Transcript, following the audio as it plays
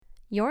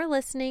You're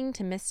listening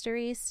to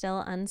Mysteries Still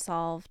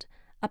Unsolved,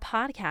 a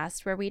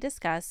podcast where we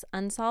discuss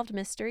unsolved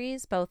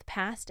mysteries, both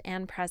past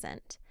and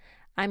present.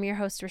 I'm your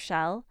host,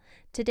 Rochelle.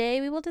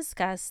 Today we will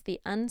discuss the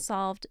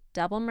unsolved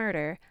double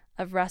murder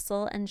of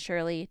Russell and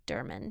Shirley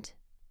Dermond.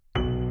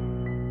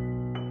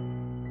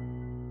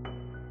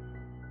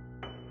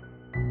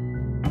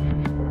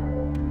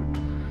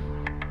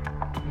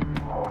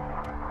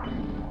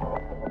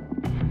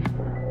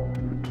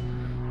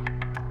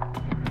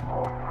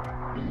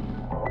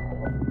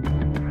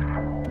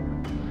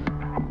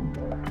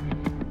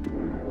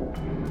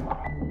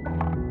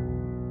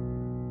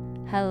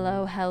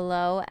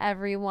 Hello,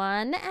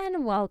 everyone,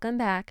 and welcome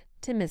back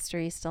to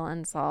Mystery Still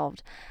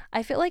Unsolved.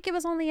 I feel like it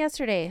was only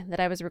yesterday that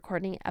I was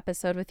recording an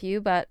episode with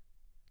you, but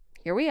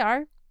here we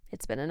are.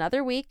 It's been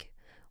another week.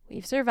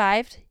 We've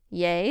survived.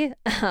 Yay.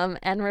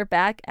 And we're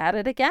back at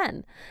it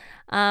again.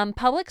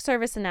 Public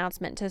service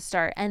announcement to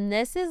start, and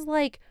this is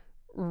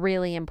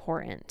really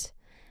important.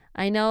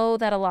 I know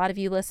that a lot of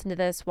you listen to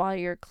this while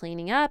you're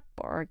cleaning up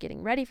or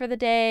getting ready for the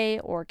day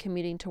or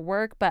commuting to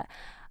work, but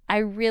I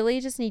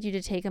really just need you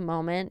to take a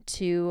moment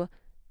to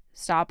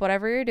stop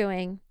whatever you're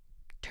doing,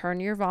 turn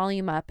your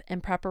volume up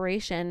in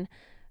preparation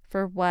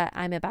for what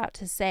I'm about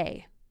to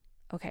say.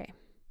 Okay.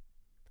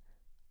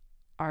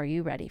 Are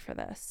you ready for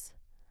this?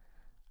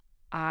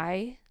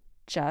 I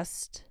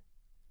just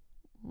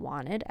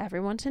wanted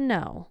everyone to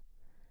know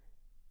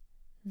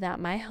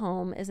that my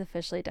home is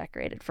officially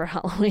decorated for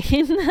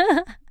Halloween.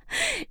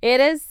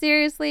 It is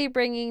seriously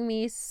bringing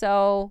me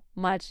so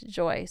much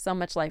joy, so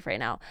much life right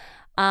now.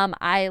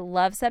 I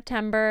love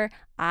September.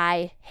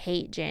 I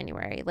hate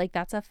January.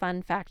 That's a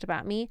fun fact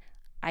about me.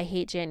 I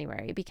hate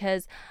January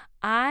because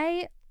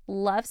I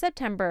love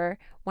September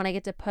when I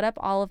get to put up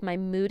all of my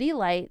moody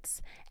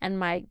lights and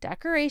my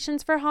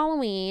decorations for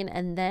Halloween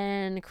and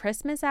then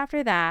Christmas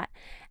after that.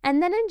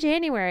 And then in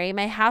January,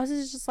 my house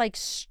is just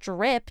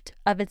stripped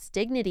of its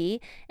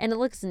dignity and it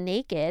looks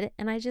naked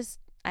and I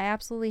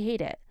absolutely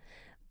hate it.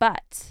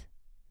 But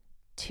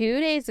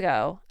 2 days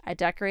ago, I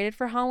decorated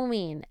for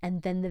Halloween,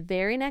 and then the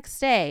very next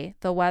day,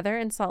 the weather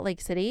in Salt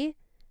Lake City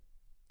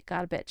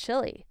got a bit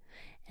chilly,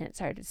 and it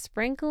started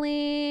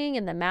sprinkling,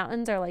 and the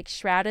mountains are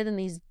shrouded in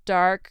these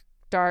dark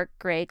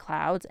gray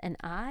clouds, and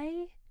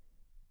I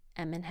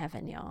am in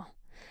heaven, y'all.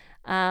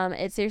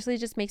 It seriously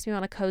just makes me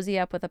want to cozy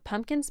up with a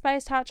pumpkin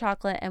spiced hot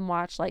chocolate and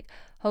watch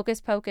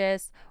Hocus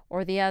Pocus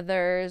or The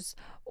Others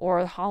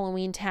or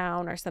Halloween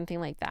Town or something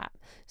like that.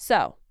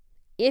 So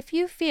if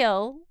you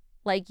feel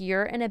like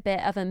you're in a bit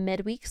of a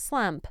midweek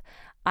slump,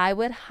 I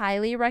would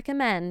highly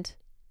recommend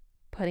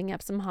putting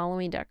up some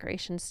Halloween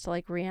decorations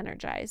to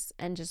re-energize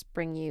and just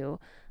bring you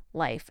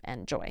life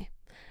and joy.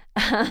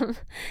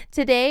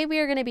 Today, we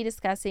are going to be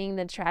discussing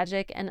the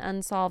tragic and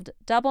unsolved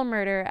double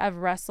murder of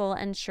Russell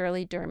and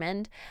Shirley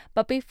Dermond.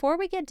 But before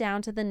we get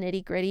down to the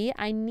nitty-gritty,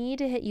 I need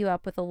to hit you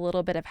up with a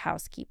little bit of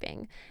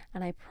housekeeping.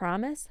 And I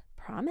promise,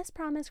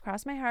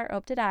 cross my heart,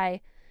 hope to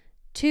die,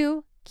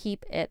 to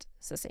keep it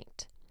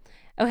succinct.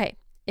 Okay.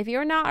 If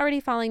you're not already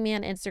following me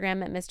on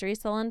Instagram at Mystery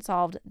Still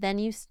Unsolved, then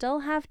you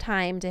still have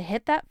time to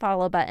hit that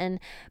follow button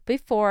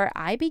before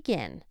I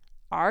begin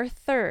our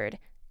third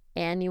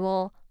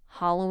annual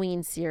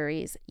Halloween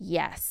series.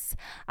 Yes,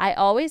 I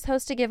always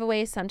host a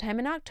giveaway sometime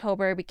in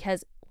October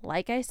because,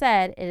 like I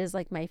said, it is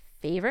my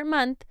favorite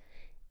month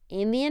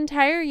in the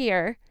entire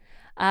year.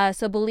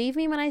 So believe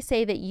me when I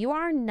say that you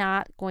are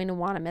not going to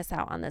want to miss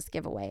out on this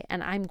giveaway.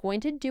 And I'm going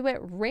to do it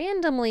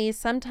randomly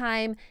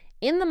sometime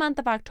in the month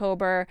of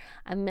October.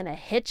 I'm going to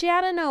hit you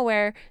out of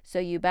nowhere, so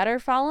you better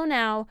follow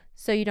now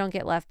so you don't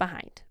get left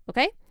behind,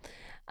 okay?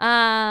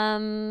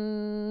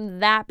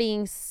 That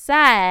being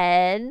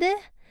said,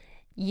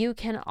 you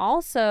can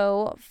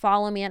also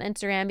follow me on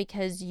Instagram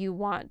because you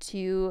want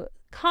to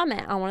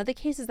comment on one of the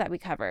cases that we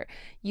cover.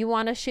 You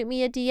want to shoot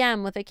me a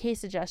DM with a case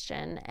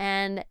suggestion.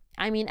 And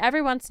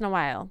every once in a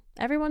while,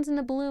 every once in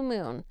the blue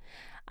moon,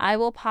 I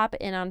will pop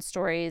in on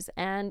stories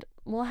and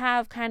we'll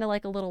have kind of a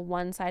little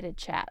one-sided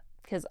chat.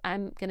 Because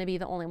I'm going to be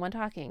the only one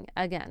talking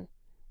again.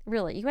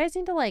 Really, you guys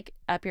need to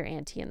up your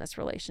ante in this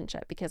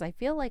relationship because I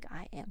feel like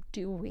I am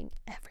doing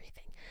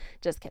everything.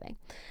 Just kidding.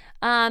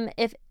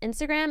 If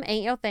Instagram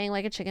ain't your thing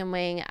like a chicken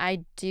wing,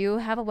 I do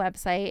have a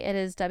website. It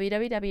is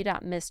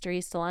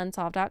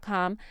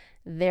www.mysterystillunsolved.com.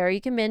 There you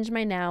can binge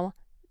my now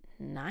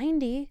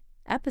 90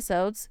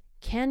 episodes.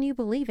 Can you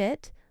believe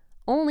it?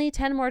 Only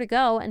 10 more to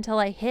go until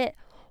I hit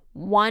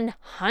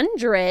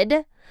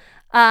 100.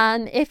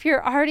 If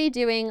you're already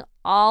doing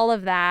all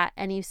of that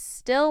and you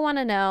still want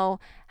to know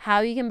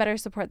how you can better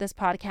support this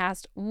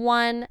podcast,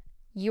 one,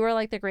 you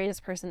are the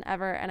greatest person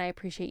ever and I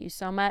appreciate you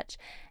so much.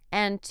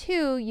 And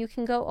two, you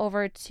can go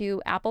over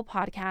to Apple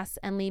Podcasts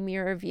and leave me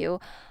a review.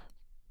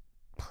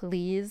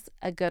 Please,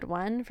 a good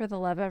one for the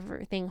love of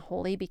everything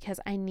holy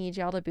because I need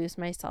y'all to boost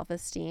my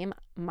self-esteem.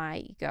 My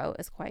ego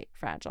is quite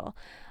fragile.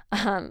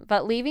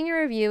 But leaving a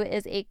review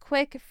is a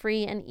quick,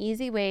 free, and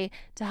easy way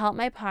to help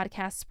my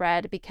podcast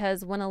spread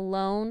because when a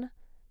lone,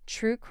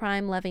 true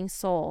crime loving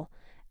soul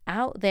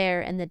out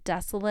there in the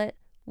desolate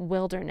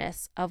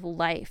wilderness of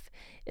life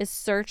is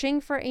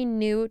searching for a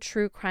new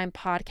true crime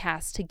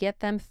podcast to get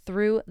them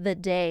through the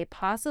day,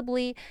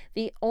 possibly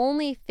the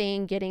only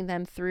thing getting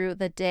them through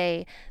the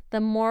day.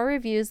 The more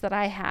reviews that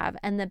I have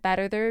and the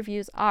better the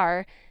reviews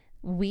are,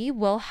 we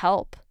will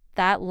help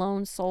that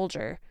lone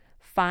soldier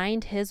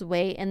find his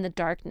way in the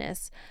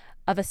darkness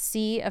of a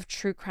sea of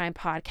true crime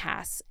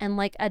podcasts. And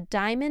like a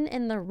diamond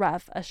in the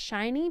rough, a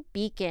shiny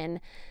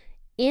beacon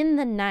in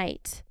the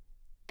night,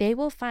 they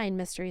will find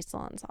Mystery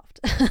Still Unsolved.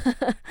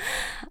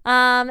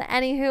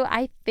 Anywho,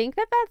 I think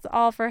that that's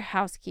all for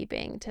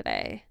housekeeping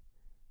today.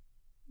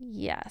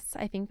 Yes,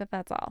 I think that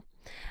that's all.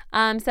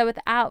 So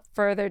without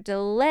further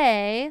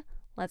delay,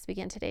 let's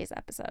begin today's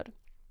episode.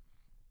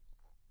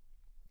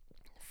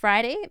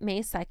 Friday,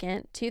 May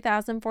 2nd,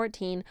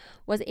 2014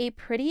 was a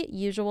pretty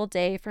usual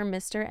day for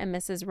Mr. and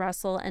Mrs.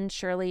 Russell and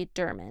Shirley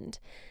Dermond.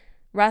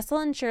 Russell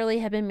and Shirley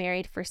had been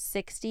married for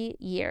 60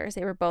 years.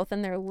 They were both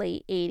in their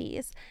late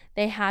 80s.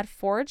 They had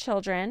 4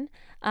 children.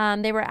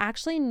 They were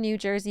actually New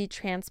Jersey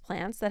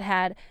transplants that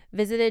had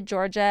visited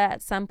Georgia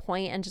at some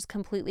point and just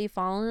completely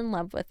fallen in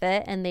love with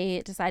it, and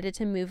they decided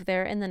to move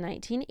there in the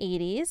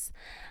 1980s.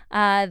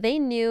 They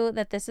knew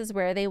that this is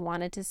where they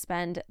wanted to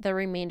spend the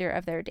remainder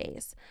of their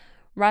days.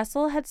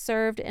 Russell had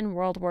served in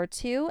World War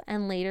II,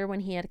 and later when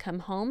he had come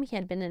home, he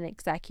had been an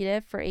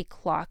executive for a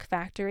clock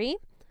factory,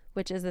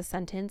 which is a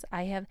sentence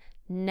I have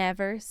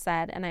never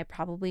said and I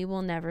probably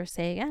will never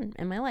say again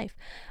in my life.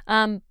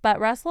 But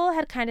Russell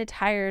had kind of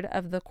tired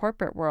of the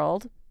corporate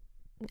world.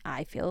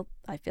 I feel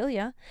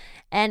ya.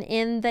 And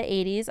in the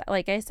 80s,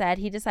 like I said,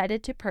 he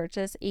decided to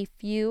purchase a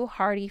few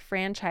Hardy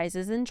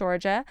franchises in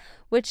Georgia,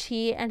 which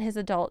he and his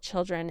adult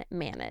children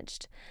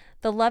managed.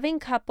 The loving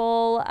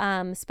couple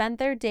spent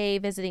their day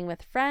visiting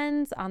with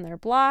friends on their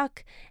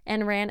block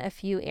and ran a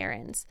few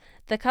errands.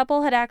 The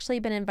couple had actually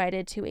been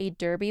invited to a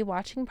derby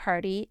watching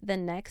party the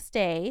next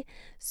day,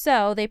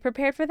 so they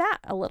prepared for that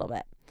a little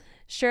bit.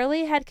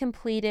 Shirley had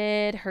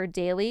completed her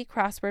daily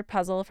crossword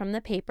puzzle from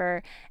the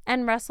paper,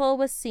 and Russell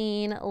was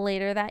seen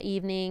later that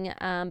evening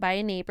by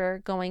a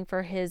neighbor going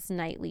for his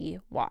nightly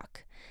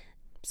walk.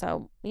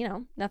 So,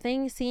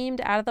 nothing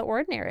seemed out of the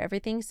ordinary.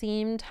 Everything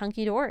seemed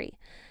hunky-dory.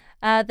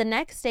 The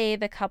next day,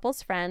 the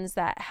couple's friends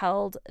that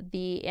held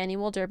the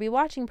annual Derby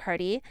watching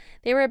party,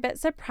 they were a bit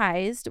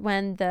surprised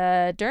when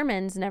the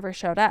Dermonds never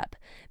showed up,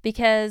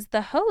 because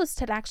the host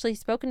had actually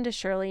spoken to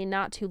Shirley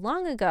not too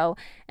long ago,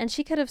 and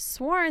she could have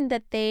sworn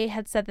that they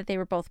had said that they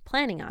were both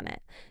planning on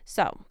it.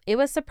 So it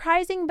was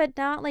surprising, but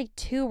not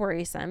too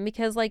worrisome,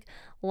 because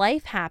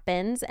life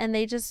happens, and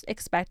they just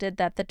expected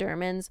that the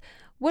Dermonds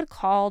would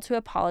call to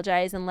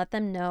apologize and let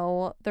them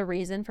know the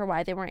reason for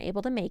why they weren't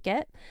able to make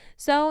it.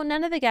 So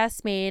none of the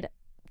guests made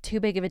too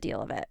big of a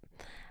deal of it.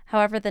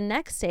 However, the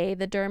next day,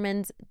 the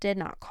Dermonds did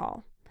not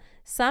call.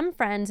 Some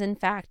friends, in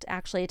fact,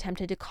 actually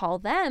attempted to call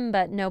them,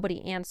 but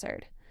nobody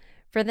answered.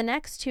 For the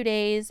next 2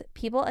 days,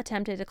 people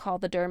attempted to call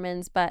the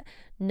Dermonds, but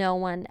no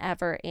one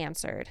ever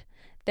answered.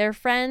 Their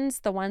friends,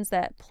 the ones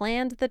that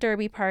planned the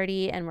Derby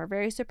party and were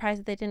very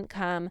surprised that they didn't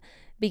come,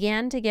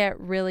 began to get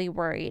really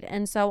worried.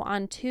 And so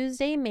on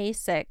Tuesday, May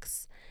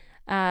 6th,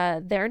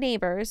 their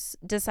neighbors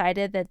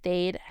decided that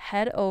they'd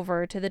head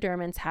over to the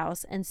Dermonds'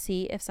 house and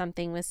see if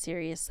something was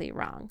seriously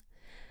wrong.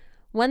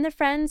 When the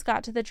friends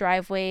got to the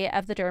driveway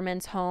of the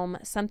Dermonds' home,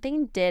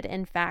 something did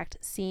in fact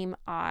seem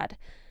odd.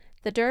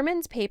 The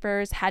Dermonds'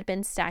 papers had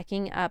been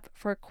stacking up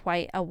for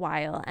quite a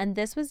while, and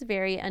this was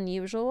very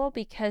unusual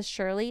because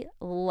Shirley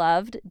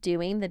loved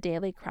doing the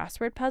daily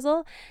crossword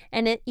puzzle,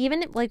 and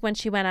even when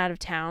she went out of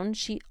town,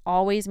 she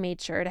always made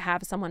sure to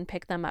have someone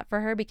pick them up for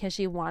her because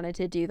she wanted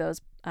to do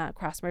those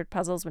crossword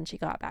puzzles when she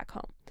got back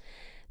home.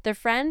 The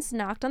friends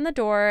knocked on the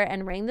door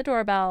and rang the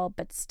doorbell,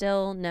 but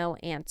still no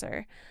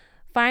answer.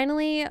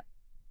 Finally,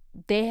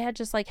 they had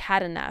just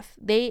had enough.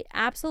 They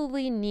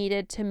absolutely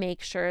needed to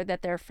make sure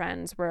that their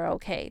friends were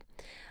okay.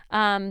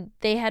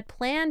 They had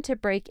planned to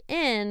break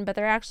in, but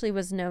there actually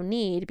was no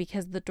need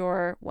because the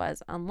door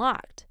was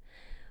unlocked.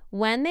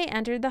 When they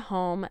entered the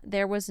home,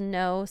 there was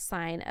no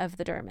sign of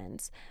the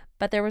Dermonds,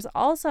 but there was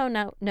also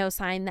no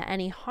sign that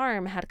any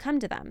harm had come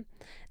to them.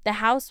 The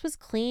house was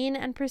clean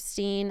and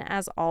pristine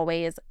as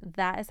always.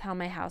 That is how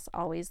my house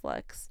always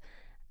looks.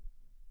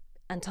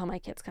 Until my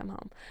kids come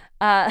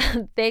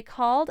home. They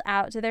called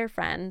out to their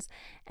friends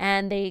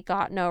and they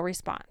got no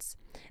response.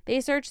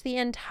 They searched the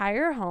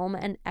entire home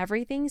and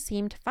everything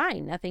seemed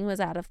fine. Nothing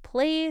was out of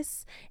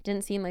place. It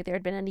didn't seem like there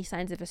had been any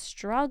signs of a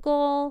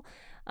struggle.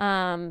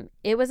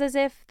 It was as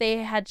if they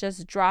had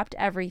just dropped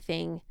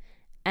everything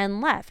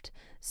and left.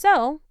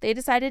 So they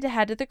decided to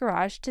head to the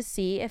garage to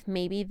see if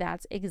maybe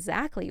that's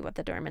exactly what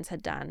the Dermonds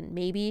had done.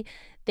 Maybe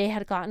they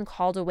had gotten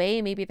called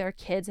away. Maybe their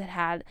kids had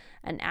had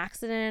an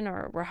accident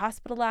or were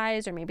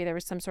hospitalized, or maybe there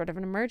was some sort of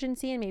an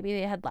emergency and maybe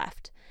they had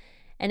left.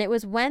 And it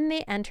was when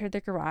they entered the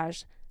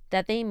garage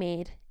that they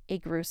made a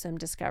gruesome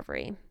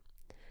discovery.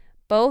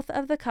 Both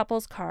of the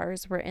couple's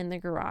cars were in the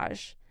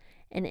garage,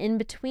 and in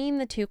between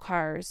the two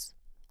cars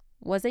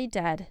was a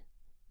dead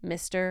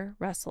Mr.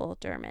 Russell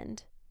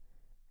Dermond.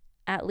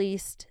 At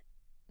least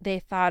they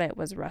thought it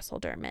was Russell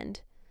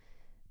Dermond.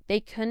 they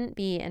couldn't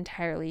be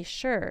entirely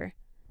sure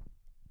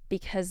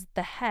because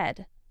the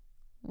head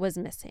was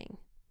missing.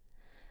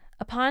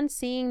 Upon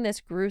seeing this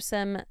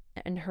gruesome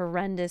and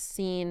horrendous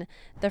scene,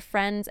 the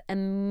friends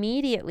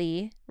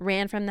immediately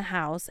ran from the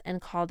house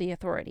and called the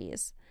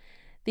authorities.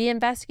 The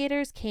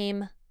investigators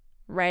came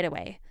right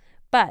away,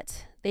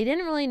 but they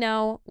didn't really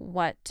know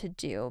what to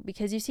do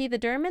because, you see, the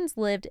Dermans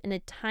lived in a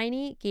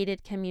tiny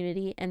gated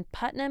community in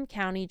Putnam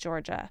County,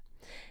 Georgia.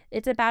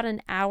 It's about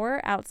an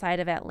hour outside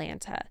of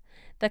Atlanta.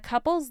 The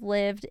couples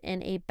lived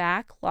in a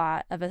back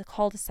lot of a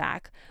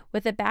cul-de-sac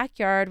with a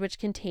backyard which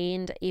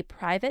contained a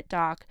private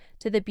dock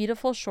to the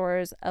beautiful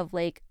shores of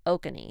Lake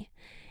Oconee.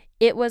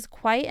 It was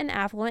quite an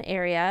affluent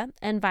area,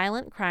 and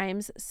violent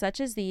crimes such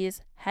as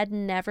these had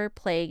never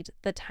plagued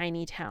the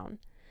tiny town.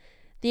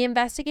 The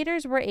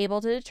investigators were able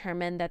to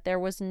determine that there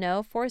was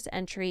no forced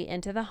entry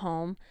into the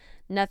home.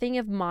 Nothing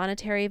of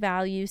monetary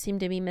value seemed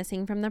to be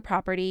missing from the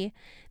property.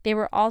 They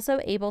were also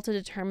able to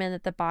determine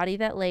that the body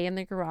that lay in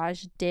the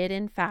garage did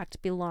in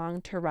fact belong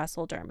to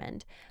Russell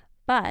Dermond.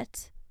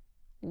 But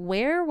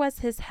where was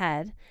his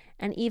head?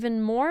 And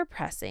even more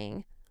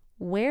pressing,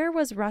 where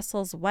was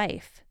Russell's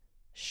wife,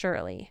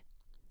 Shirley?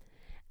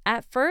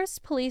 At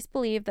first, police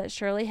believed that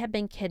Shirley had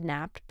been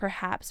kidnapped,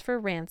 perhaps for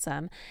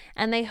ransom,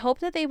 and they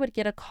hoped that they would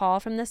get a call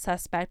from the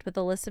suspect with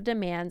a list of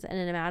demands and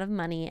an amount of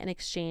money in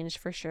exchange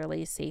for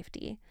Shirley's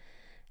safety.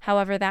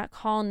 However, that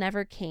call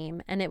never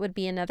came, and it would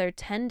be another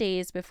 10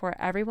 days before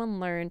everyone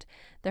learned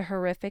the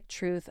horrific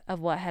truth of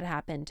what had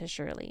happened to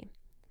Shirley.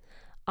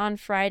 On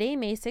Friday,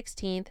 May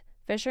 16th,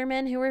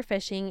 fishermen who were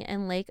fishing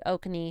in Lake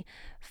Oconee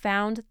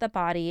found the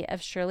body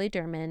of Shirley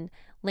Dermond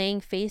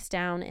laying face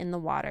down in the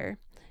water.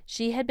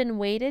 She had been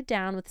weighted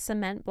down with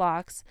cement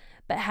blocks,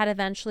 but had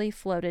eventually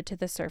floated to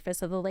the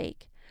surface of the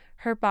lake.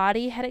 Her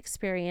body had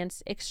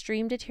experienced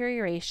extreme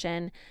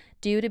deterioration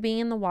due to being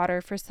in the water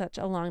for such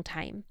a long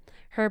time.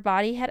 Her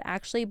body had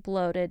actually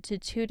bloated to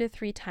 2 to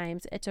 3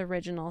 times its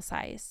original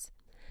size.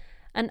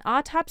 An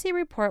autopsy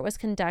report was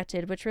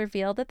conducted which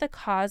revealed that the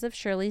cause of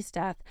Shirley's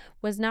death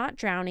was not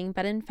drowning,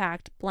 but in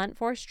fact blunt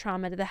force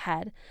trauma to the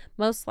head,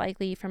 most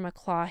likely from a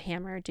claw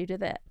hammer due to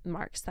the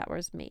marks that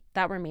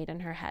were made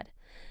in her head.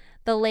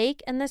 The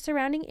lake and the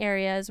surrounding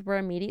areas were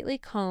immediately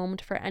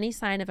combed for any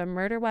sign of a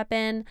murder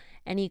weapon,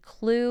 any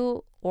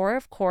clue, or,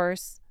 of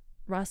course,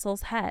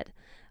 Russell's head,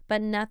 but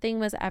nothing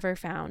was ever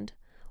found.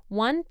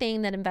 One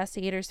thing that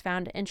investigators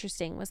found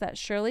interesting was that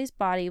Shirley's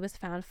body was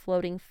found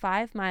floating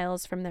 5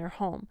 miles from their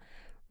home,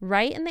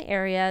 right in the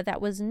area that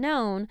was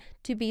known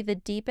to be the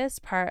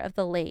deepest part of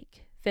the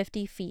lake,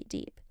 50 feet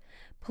deep.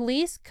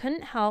 Police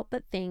couldn't help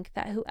but think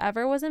that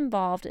whoever was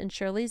involved in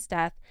Shirley's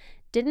death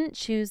didn't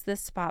choose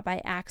this spot by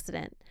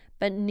accident,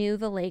 but knew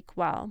the lake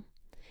well.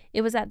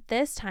 It was at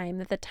this time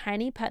that the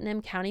tiny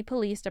Putnam County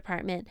Police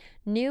Department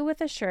knew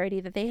with a surety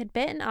that they had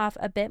bitten off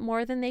a bit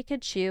more than they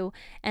could chew,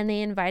 and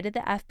they invited the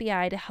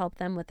FBI to help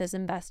them with this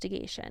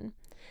investigation.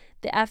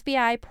 The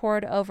FBI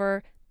pored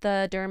over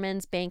the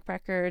Dermonds' bank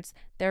records,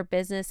 their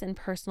business and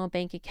personal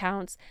bank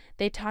accounts.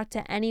 They talked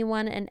to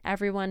anyone and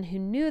everyone who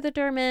knew the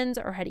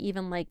Dermonds or had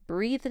even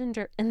breathed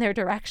in their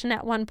direction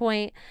at one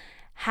point.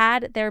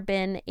 Had there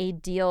been a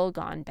deal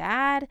gone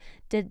bad?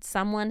 Did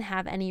someone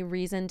have any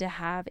reason to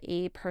have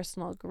a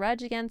personal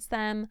grudge against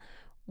them?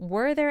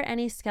 Were there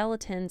any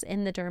skeletons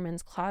in the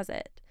Dermonds'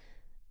 closet?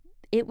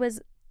 It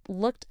was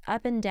looked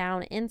up and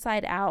down,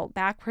 inside out,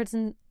 backwards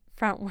and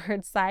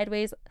frontwards,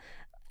 sideways,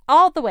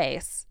 all the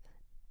ways.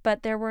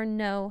 But there were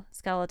no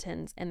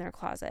skeletons in their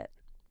closet.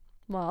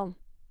 Well,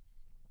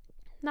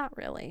 not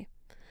really.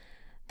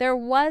 There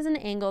was an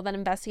angle that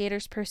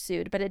investigators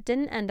pursued, but it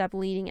didn't end up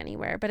leading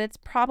anywhere, but it's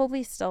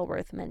probably still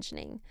worth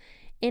mentioning.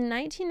 In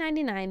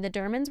 1999, the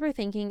Dermonds were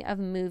thinking of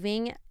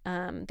moving.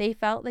 They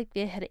felt like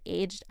they had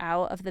aged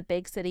out of the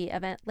big city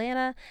of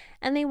Atlanta,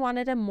 and they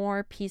wanted a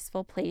more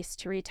peaceful place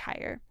to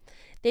retire.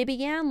 They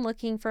began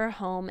looking for a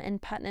home in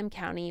Putnam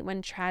County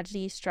when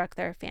tragedy struck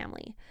their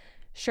family.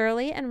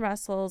 Shirley and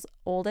Russell's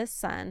oldest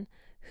son,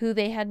 who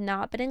they had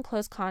not been in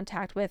close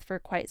contact with for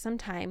quite some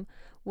time,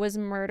 was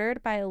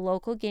murdered by a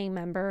local gang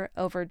member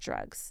over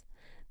drugs.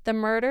 The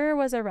murderer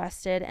was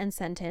arrested and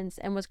sentenced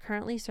and was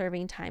currently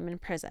serving time in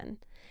prison.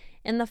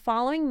 In the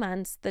following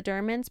months, the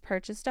Dermonds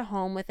purchased a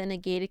home within a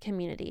gated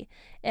community.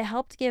 It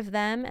helped give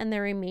them and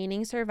their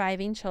remaining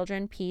surviving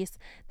children peace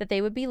that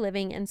they would be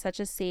living in such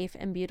a safe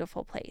and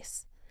beautiful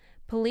place.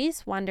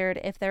 Police wondered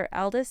if their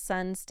eldest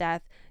son's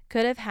death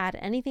could have had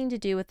anything to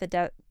do with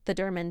the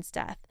Dermonds'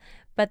 death,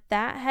 but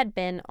that had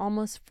been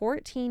almost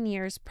 14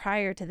 years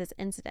prior to this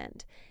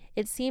incident.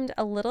 It seemed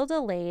a little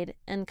delayed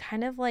and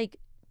kind of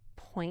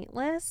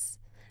pointless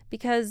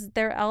because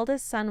their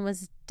eldest son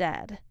was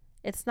dead.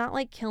 It's not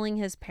like killing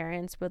his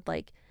parents would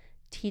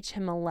teach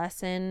him a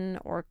lesson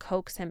or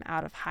coax him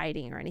out of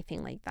hiding or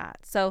anything like that.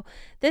 So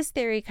this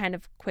theory kind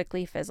of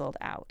quickly fizzled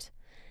out.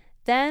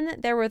 Then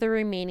there were the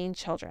remaining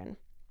children.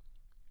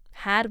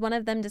 Had one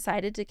of them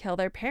decided to kill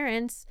their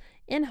parents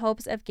in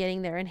hopes of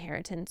getting their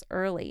inheritance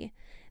early?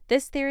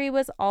 This theory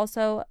was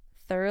also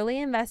thoroughly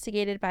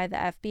investigated by the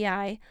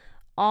FBI.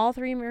 All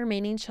 3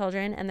 remaining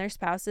children and their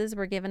spouses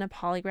were given a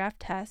polygraph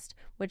test,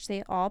 which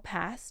they all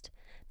passed.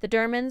 The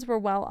Dermans were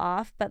well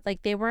off, but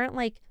they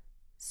weren't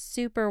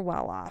super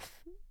well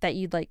off that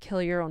you'd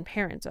kill your own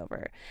parents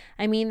over.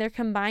 I mean, their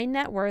combined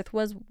net worth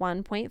was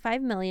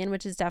 $1.5 million,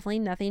 which is definitely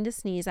nothing to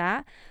sneeze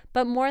at,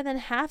 but more than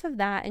half of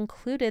that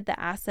included the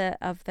asset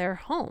of their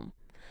home.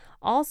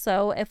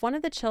 Also, if one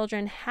of the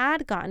children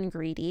had gotten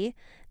greedy,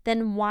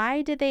 then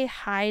why did they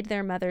hide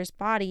their mother's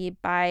body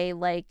by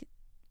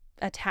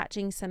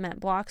attaching cement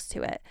blocks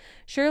to it?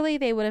 Surely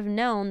they would have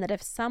known that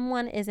if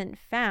someone isn't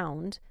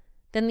found,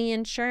 then the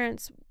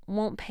insurance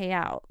won't pay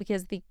out,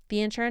 because the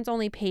insurance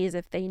only pays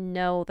if they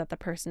know that the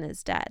person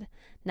is dead,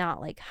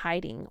 not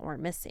hiding or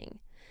missing.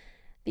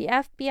 The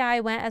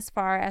FBI went as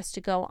far as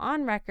to go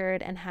on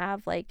record and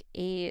have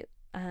a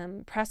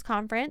press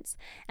conference,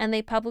 and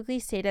they publicly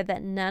stated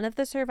that none of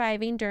the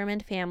surviving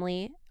Dermond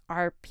family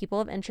are people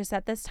of interest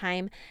at this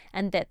time,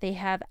 and that they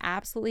have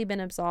absolutely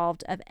been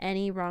absolved of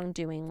any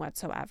wrongdoing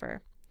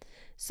whatsoever.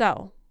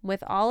 So,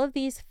 with all of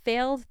these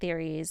failed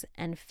theories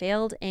and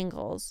failed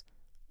angles,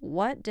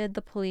 what did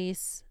the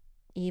police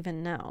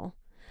even know?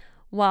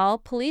 Well,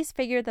 police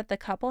figured that the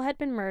couple had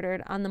been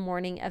murdered on the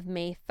morning of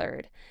May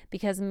 3rd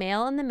because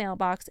mail in the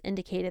mailbox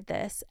indicated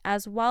this,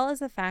 as well as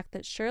the fact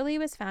that Shirley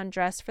was found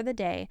dressed for the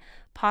day,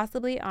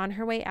 possibly on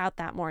her way out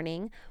that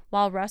morning,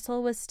 while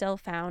Russell was still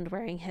found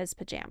wearing his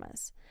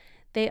pajamas.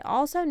 They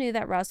also knew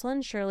that Russell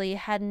and Shirley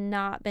had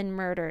not been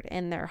murdered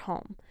in their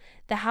home.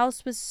 The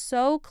house was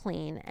so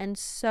clean and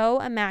so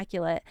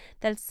immaculate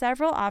that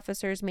several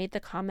officers made the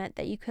comment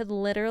that you could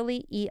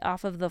literally eat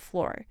off of the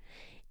floor.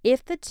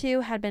 If the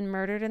two had been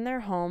murdered in their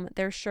home,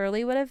 there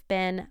surely would have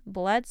been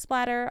blood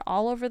splatter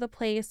all over the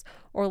place,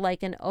 or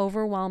an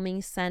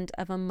overwhelming scent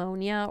of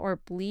ammonia or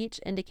bleach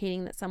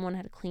indicating that someone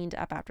had cleaned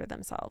up after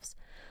themselves.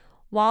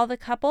 While the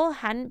couple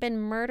hadn't been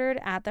murdered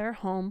at their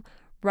home,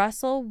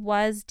 Russell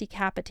was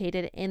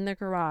decapitated in the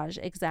garage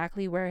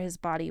exactly where his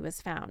body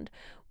was found,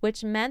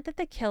 which meant that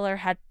the killer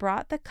had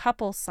brought the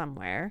couple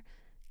somewhere,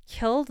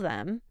 killed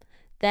them,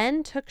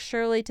 then took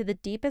Shirley to the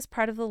deepest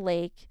part of the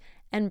lake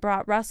and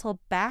brought Russell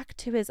back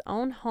to his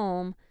own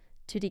home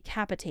to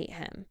decapitate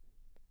him.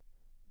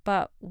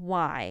 But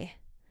why?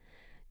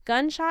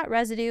 Gunshot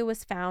residue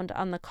was found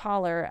on the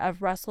collar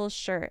of Russell's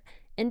shirt,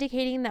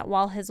 indicating that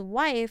while his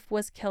wife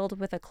was killed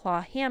with a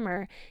claw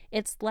hammer,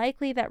 it's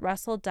likely that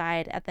Russell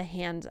died at the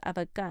hands of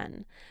a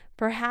gun.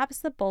 Perhaps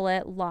the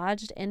bullet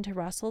lodged into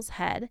Russell's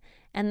head,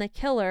 and the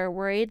killer,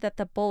 worried that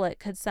the bullet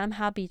could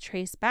somehow be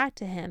traced back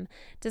to him,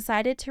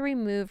 decided to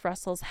remove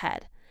Russell's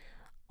head.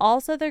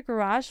 Also, the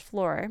garage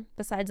floor,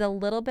 besides a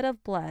little bit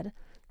of blood,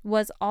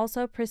 was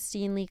also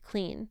pristinely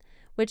clean,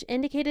 which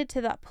indicated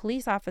to the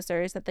police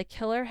officers that the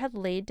killer had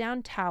laid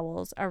down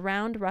towels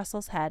around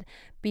Russell's head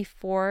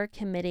before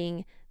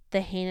committing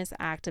the heinous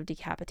act of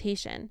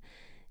decapitation.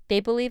 They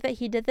believe that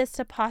he did this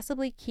to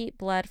possibly keep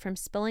blood from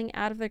spilling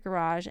out of the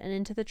garage and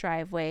into the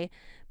driveway,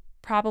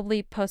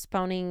 probably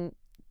postponing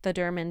the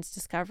Dermans'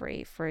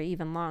 discovery for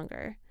even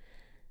longer.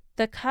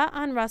 The cut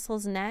on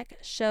Russell's neck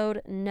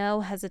showed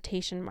no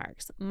hesitation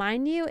marks.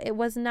 Mind you, it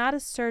was not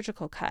a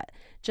surgical cut,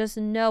 just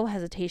no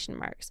hesitation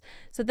marks.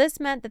 So this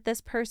meant that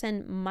this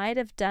person might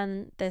have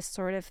done this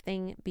sort of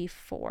thing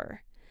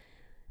before.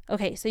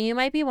 Okay, so you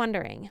might be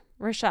wondering,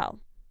 Rochelle,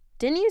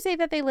 didn't you say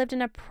that they lived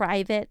in a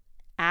private,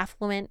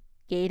 affluent,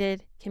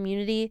 gated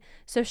community?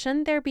 So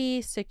shouldn't there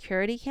be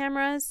security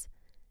cameras?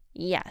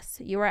 Yes,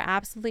 you are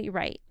absolutely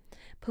right.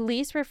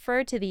 Police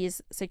referred to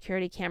these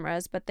security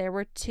cameras, but there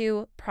were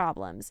 2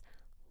 problems.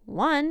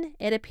 One,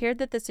 it appeared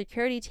that the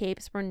security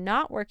tapes were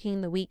not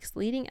working the weeks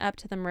leading up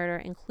to the murder,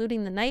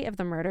 including the night of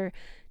the murder,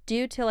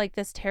 due to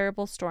this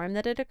terrible storm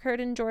that had occurred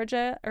in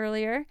Georgia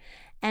earlier.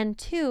 And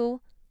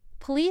 2,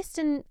 police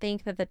didn't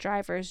think that the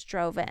drivers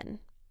drove in.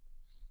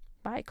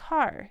 By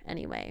car,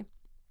 anyway.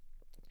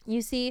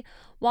 You see,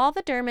 while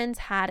the Dermans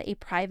had a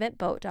private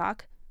boat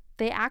dock,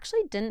 they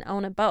actually didn't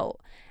own a boat.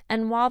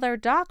 And while their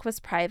dock was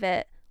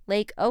private,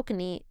 Lake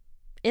Oconee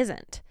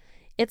isn't.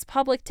 It's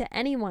public to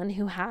anyone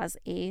who has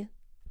a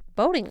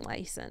boating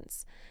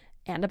license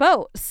and a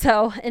boat.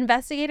 So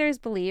investigators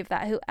believe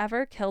that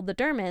whoever killed the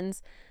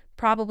Dermans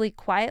probably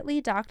quietly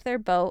docked their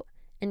boat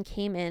and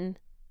came in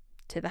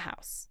to the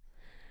house.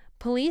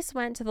 Police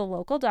went to the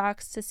local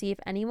docks to see if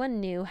anyone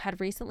new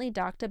had recently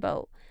docked a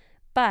boat,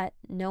 but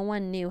no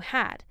one new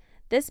had.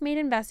 This made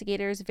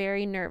investigators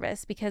very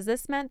nervous because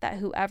this meant that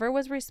whoever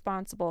was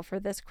responsible for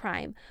this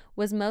crime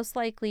was most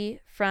likely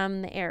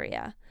from the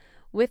area.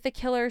 With the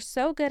killer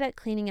so good at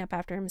cleaning up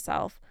after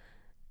himself,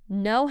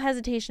 no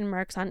hesitation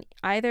marks on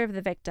either of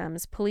the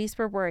victims, police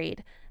were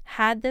worried.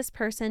 Had this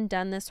person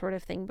done this sort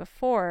of thing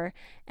before,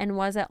 and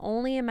was it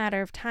only a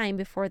matter of time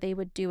before they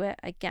would do it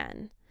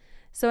again?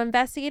 So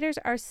investigators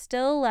are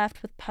still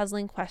left with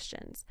puzzling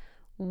questions.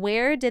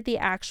 Where did the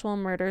actual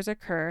murders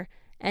occur?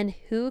 And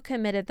who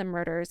committed the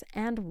murders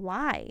and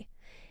why?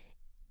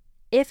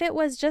 If it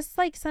was just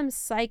some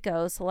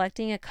psycho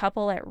selecting a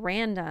couple at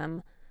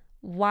random,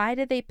 Why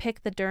did they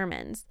pick the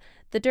Dermans?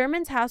 The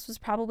Dermans' house was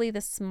probably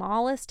the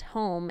smallest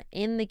home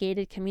in the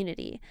gated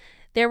community.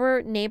 There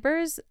were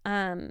neighbors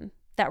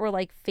that were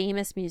like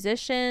famous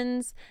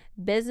musicians,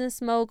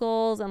 business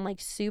moguls, and like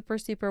super,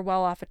 super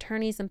well-off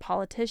attorneys and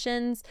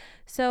politicians.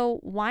 So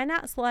why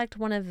not select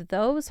one of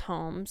those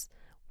homes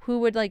who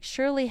would like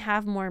surely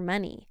have more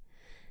money?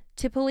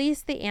 To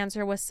police, the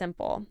answer was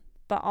simple,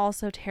 but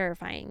also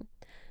terrifying.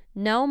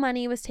 No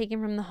money was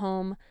taken from the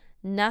home.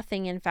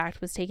 Nothing, in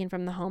fact, was taken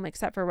from the home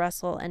except for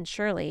Russell and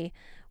Shirley,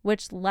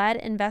 which led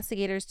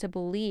investigators to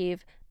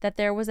believe that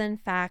there was, in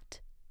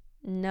fact,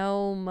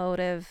 no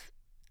motive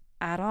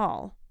at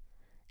all.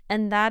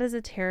 And that is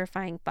a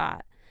terrifying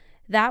thought.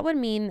 That would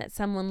mean that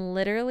someone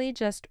literally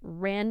just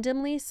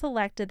randomly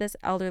selected this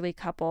elderly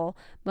couple,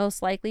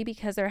 most likely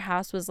because their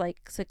house was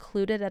like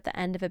secluded at the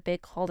end of a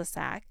big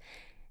cul-de-sac.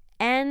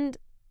 And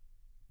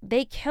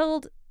they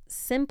killed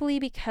simply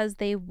because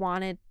they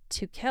wanted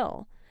to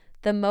kill.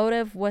 The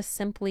motive was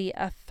simply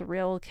a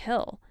thrill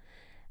kill.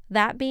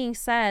 That being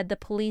said, the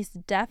police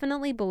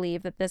definitely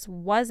believe that this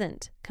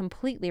wasn't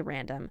completely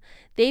random.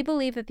 They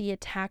believe that the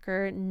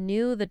attacker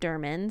knew the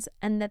Dermans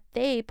and that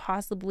they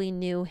possibly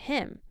knew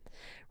him.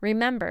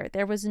 Remember,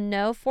 there was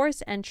no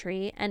forced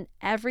entry and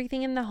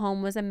everything in the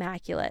home was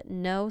immaculate,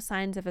 no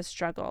signs of a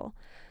struggle.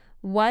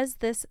 Was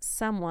this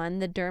someone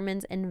the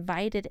Dermans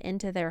invited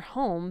into their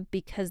home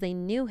because they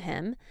knew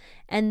him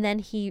and then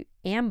he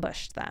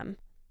ambushed them?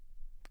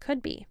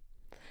 Could be.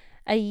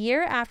 A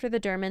year after the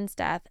Dermans'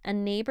 death, a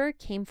neighbor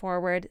came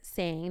forward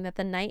saying that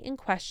the night in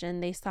question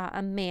they saw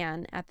a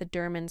man at the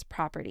Dermans'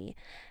 property.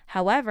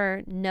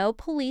 However, no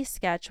police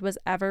sketch was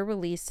ever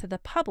released to the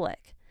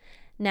public.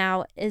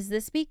 Now, is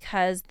this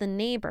because the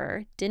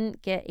neighbor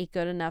didn't get a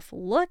good enough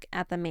look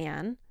at the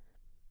man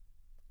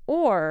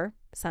or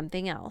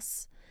something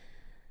else?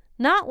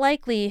 Not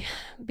likely,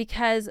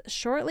 because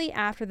shortly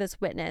after this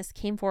witness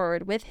came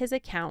forward with his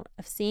account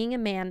of seeing a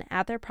man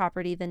at their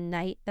property the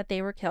night that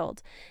they were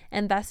killed,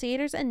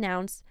 investigators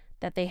announced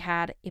that they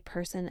had a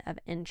person of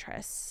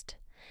interest.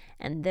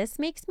 And this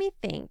makes me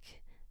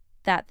think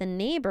that the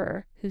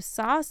neighbor who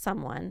saw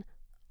someone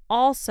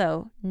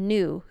also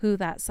knew who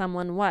that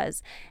someone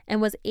was and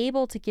was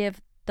able to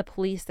give the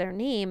police their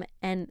name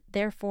and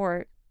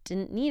therefore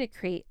didn't need to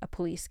create a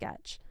police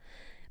sketch.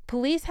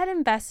 Police had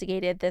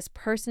investigated this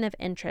person of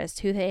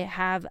interest who they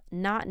have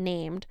not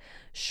named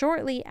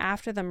shortly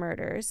after the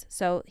murders,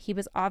 so he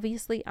was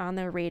obviously on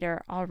their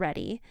radar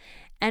already,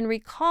 and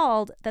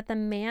recalled that the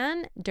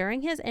man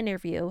during his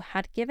interview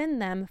had given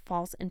them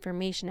false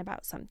information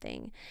about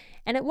something.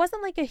 And it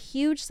wasn't like a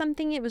huge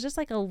something, it was just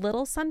like a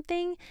little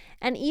something.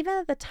 And even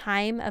at the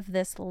time of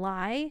this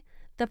lie,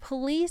 the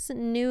police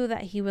knew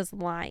that he was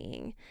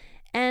lying.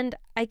 And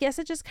I guess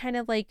it just kind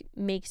of like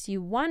makes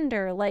you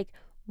wonder, like,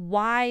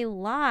 why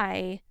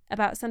lie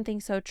about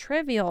something so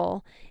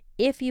trivial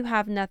if you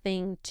have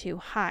nothing to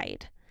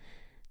hide?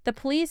 The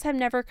police have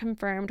never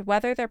confirmed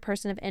whether their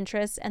person of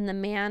interest and the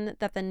man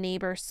that the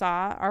neighbor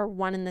saw are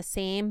one and the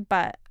same,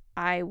 but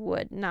I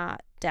would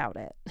not doubt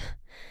it.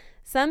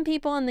 Some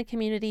people in the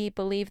community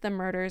believe the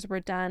murders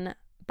were done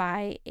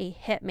by a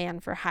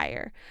hitman for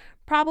hire,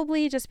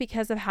 probably just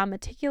because of how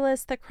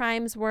meticulous the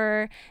crimes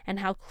were and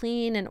how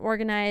clean and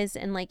organized,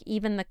 and like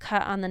even the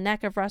cut on the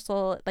neck of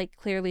Russell like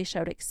clearly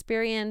showed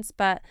experience,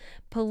 but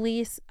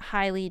police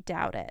highly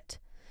doubt it.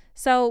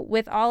 So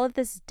with all of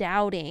this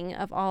doubting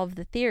of all of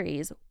the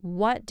theories,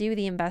 what do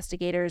the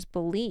investigators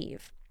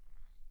believe?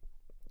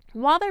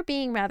 While they're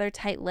being rather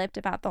tight-lipped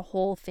about the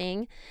whole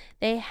thing,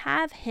 they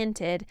have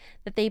hinted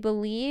that they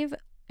believe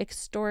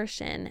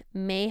extortion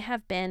may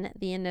have been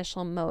the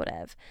initial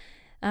motive.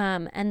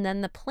 And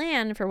then the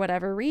plan, for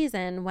whatever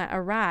reason, went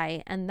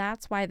awry, and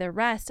that's why the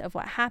rest of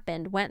what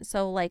happened went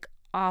so like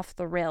off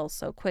the rails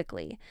so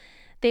quickly.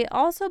 They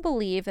also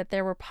believe that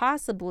there were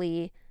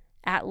possibly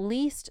at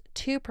least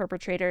two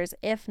perpetrators,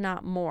 if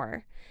not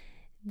more.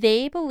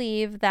 They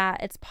believe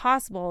that it's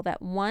possible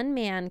that one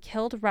man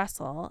killed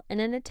Russell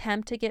in an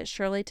attempt to get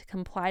Shirley to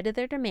comply to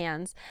their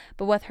demands,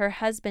 but with her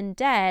husband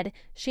dead,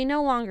 she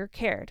no longer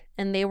cared,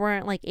 and they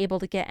weren't like able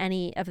to get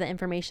any of the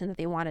information that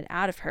they wanted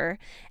out of her,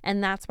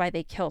 and that's why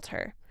they killed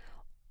her.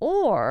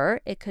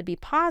 Or it could be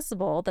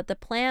possible that the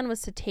plan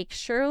was to take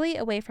Shirley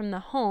away from the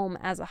home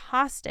as a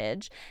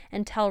hostage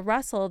and tell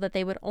Russell that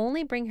they would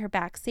only bring her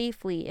back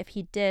safely if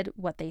he did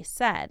what they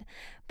said,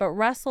 but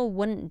Russell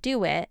wouldn't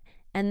do it,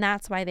 and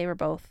that's why they were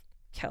both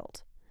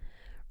killed.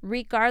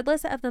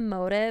 Regardless of the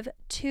motive,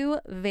 two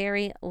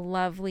very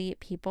lovely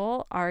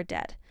people are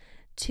dead.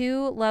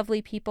 Two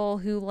lovely people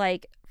who,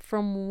 like,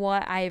 from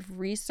what I've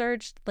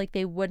researched, like,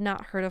 they would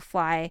not hurt a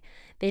fly.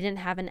 They didn't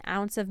have an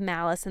ounce of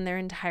malice in their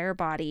entire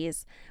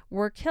bodies,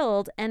 were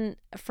killed, and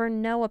for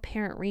no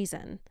apparent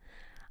reason.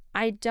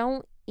 I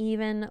can't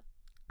even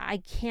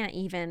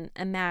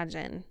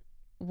imagine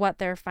what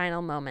their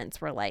final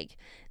moments were like.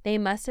 They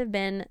must have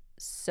been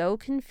so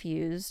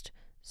confused,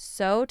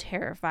 so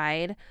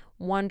terrified,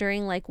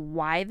 wondering like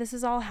why this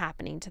is all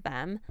happening to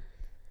them.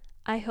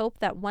 I hope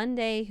that one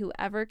day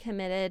whoever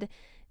committed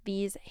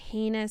these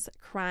heinous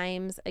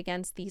crimes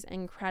against these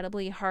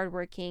incredibly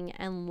hardworking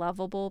and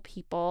lovable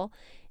people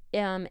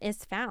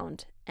is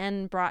found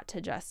and brought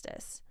to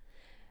justice.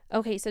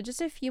 Okay, so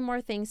just a few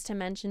more things to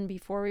mention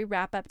before we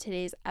wrap up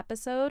today's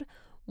episode.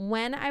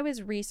 When I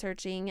was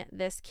researching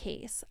this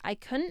case, I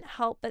couldn't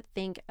help but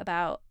think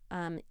about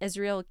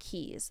Israel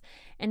Keyes.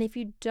 And if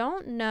you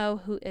don't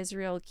know who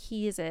Israel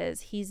Keyes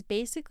is, he's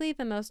basically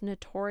the most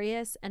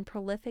notorious and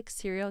prolific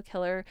serial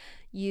killer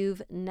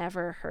you've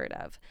never heard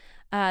of.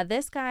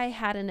 This guy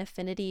had an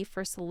affinity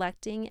for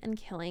selecting and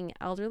killing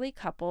elderly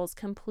couples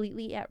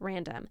completely at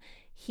random.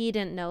 He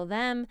didn't know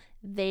them,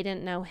 they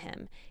didn't know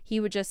him. He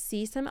would just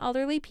see some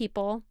elderly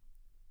people,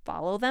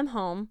 follow them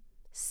home,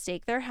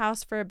 stake their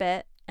house for a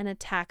bit, and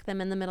attack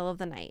them in the middle of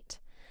the night.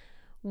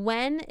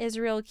 When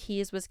Israel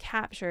Keyes was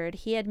captured,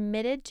 he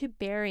admitted to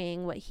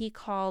burying what he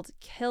called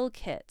kill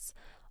kits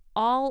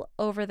all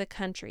over the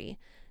country,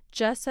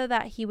 just so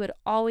that he would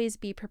always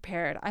be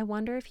prepared. I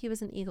wonder if he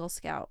was an Eagle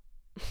Scout.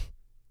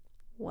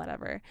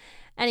 Whatever.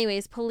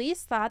 Anyways,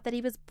 police thought that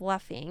he was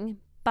bluffing,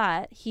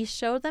 but he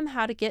showed them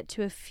how to get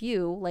to a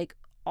few, like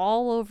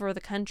all over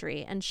the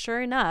country. And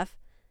sure enough,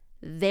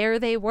 there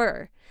they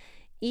were.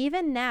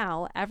 Even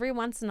now, every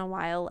once in a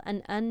while,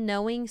 an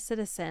unknowing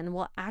citizen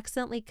will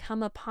accidentally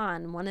come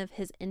upon one of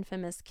his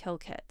infamous kill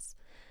kits.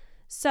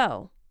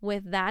 So,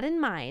 with that in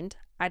mind,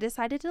 I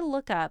decided to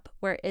look up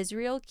where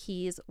Israel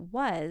Keyes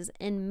was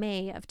in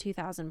May of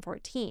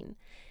 2014.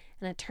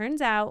 And it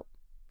turns out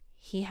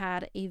he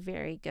had a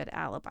very good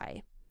alibi.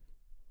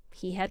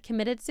 He had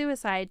committed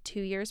suicide 2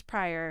 years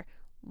prior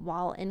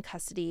while in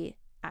custody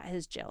at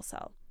his jail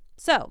cell.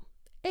 So,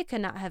 it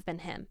could not have been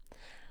him.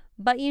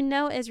 But you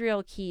know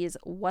Israel Keyes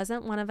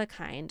wasn't one of a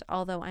kind,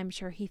 although I'm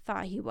sure he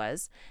thought he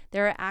was.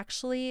 There are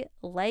actually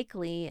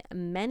likely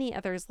many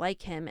others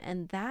like him,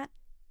 and that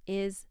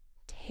is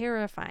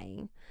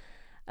terrifying.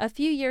 A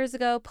few years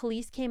ago,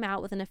 police came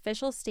out with an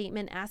official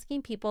statement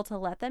asking people to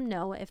let them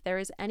know if there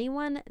is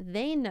anyone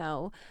they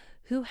know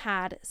who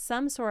had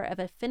some sort of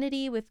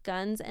affinity with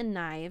guns and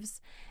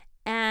knives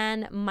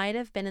and might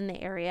have been in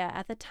the area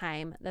at the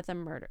time that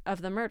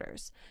the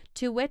murders.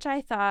 To which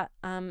I thought,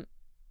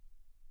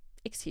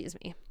 excuse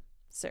me,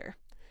 sir,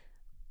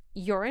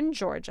 you're in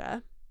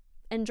Georgia,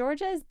 and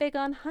Georgia is big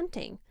on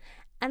hunting.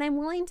 And I'm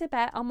willing to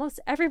bet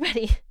almost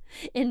everybody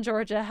in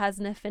Georgia has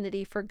an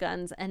affinity for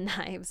guns and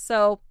knives.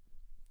 So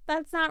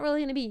that's not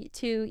really going to be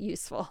too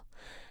useful.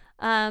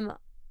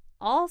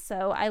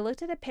 Also, I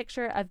looked at a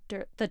picture of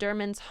the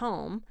Dermans'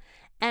 home,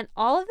 and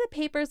all of the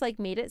papers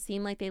made it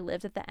seem like they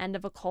lived at the end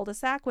of a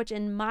cul-de-sac, which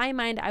in my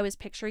mind, I was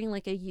picturing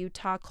like a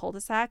Utah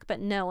cul-de-sac. But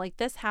no,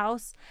 this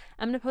house,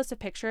 I'm going to post a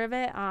picture of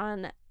it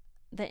on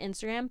the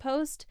Instagram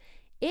post.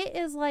 It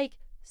is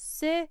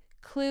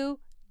secluded,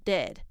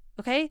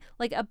 okay?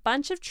 A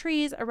bunch of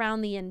trees around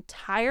the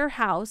entire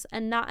house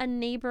and not a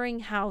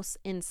neighboring house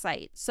in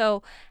sight.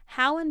 So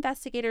how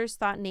investigators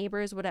thought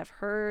neighbors would have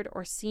heard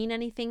or seen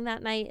anything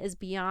that night is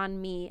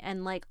beyond me.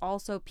 And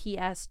also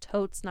P.S.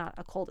 totes not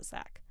a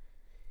cul-de-sac.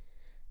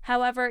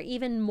 However,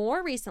 even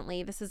more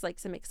recently, this is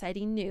some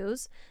exciting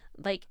news,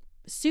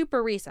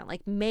 super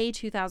recent, May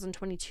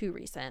 2022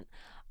 recent.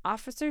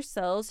 Officer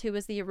Sills, who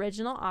was the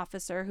original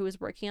officer who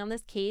was working on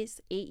this case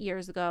 8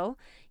 years ago,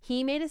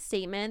 he made a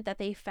statement that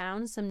they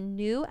found some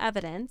new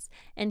evidence,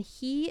 and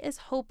he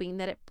is hoping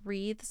that it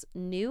breathes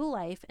new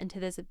life into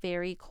this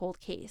very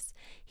cold case.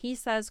 He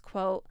says,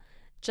 quote,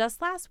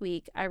 "Just last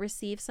week, I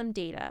received some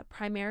data,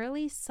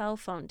 primarily cell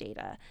phone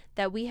data,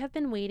 that we have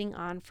been waiting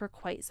on for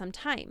quite some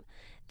time.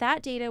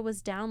 That data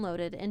was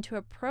downloaded into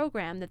a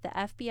program that the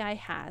FBI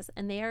has,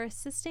 and they are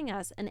assisting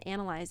us in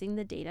analyzing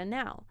the data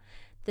now.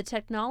 The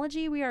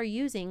technology we are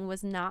using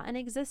was not in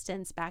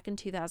existence back in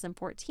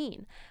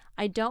 2014.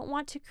 I don't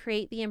want to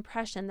create the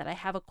impression that I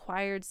have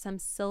acquired some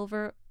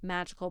silver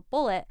magical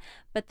bullet,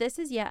 but this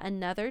is yet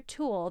another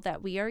tool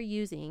that we are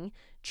using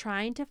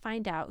trying to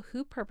find out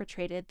who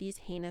perpetrated these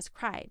heinous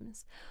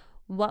crimes.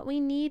 What we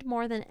need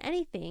more than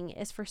anything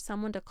is for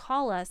someone to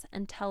call us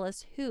and tell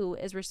us who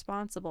is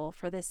responsible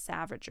for this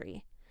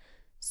savagery."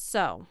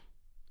 So,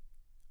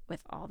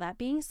 with all that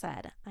being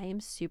said, I am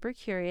super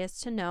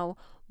curious to know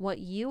what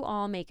you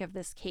all make of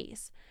this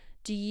case.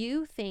 Do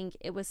you think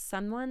it was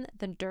someone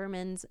the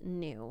Dermans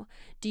knew?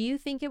 Do you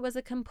think it was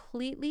a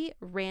completely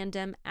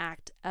random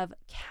act of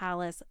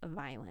callous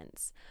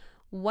violence?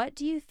 What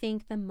do you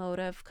think the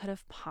motive could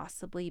have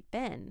possibly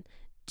been?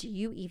 Do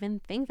you even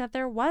think that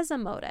there was a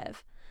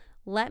motive?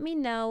 Let me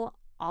know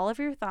all of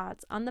your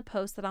thoughts on the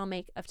post that I'll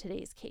make of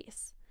today's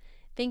case.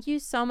 Thank you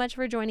so much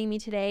for joining me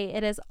today.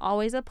 It is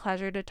always a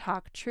pleasure to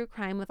talk true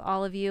crime with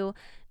all of you.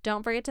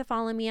 Don't forget to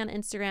follow me on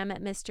Instagram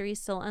at Mystery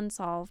Still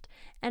Unsolved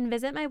and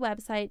visit my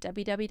website,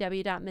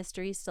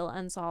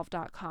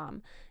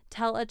 www.mysterystillunsolved.com.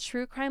 Tell a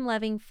true crime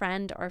loving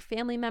friend or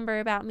family member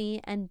about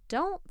me, and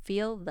don't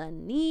feel the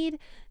need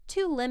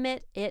to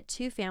limit it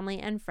to family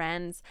and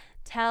friends.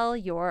 Tell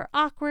your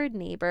awkward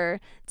neighbor,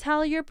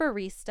 tell your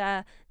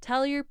barista,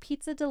 tell your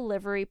pizza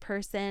delivery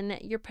person,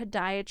 your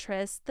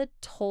podiatrist, the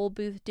toll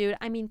booth dude.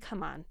 I mean,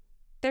 come on.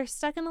 they're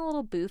stuck in a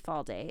little booth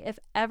all day. If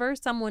ever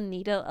someone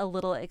needed a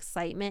little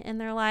excitement in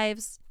their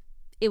lives,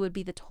 it would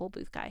be the toll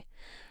booth guy.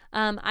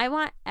 I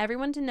want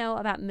everyone to know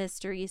about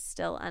Mysteries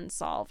Still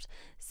Unsolved.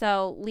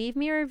 So leave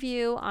me a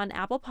review on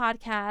Apple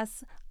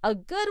Podcasts. A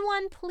good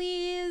one,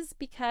 please,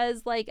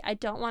 because I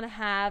don't want to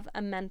have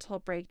a mental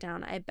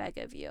breakdown. I beg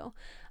of you.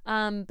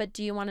 But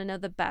do you want to know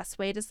the best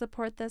way to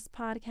support this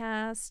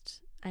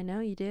podcast? I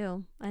know you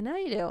do. I know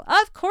you do.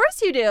 Of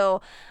course you do.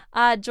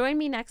 Join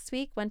me next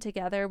week when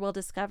together we'll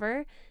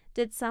discover,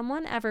 did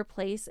someone ever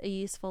place a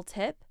useful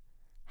tip?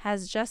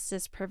 Has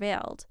justice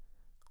prevailed?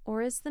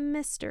 Or is the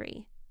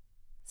mystery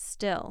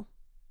still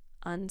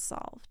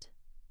unsolved?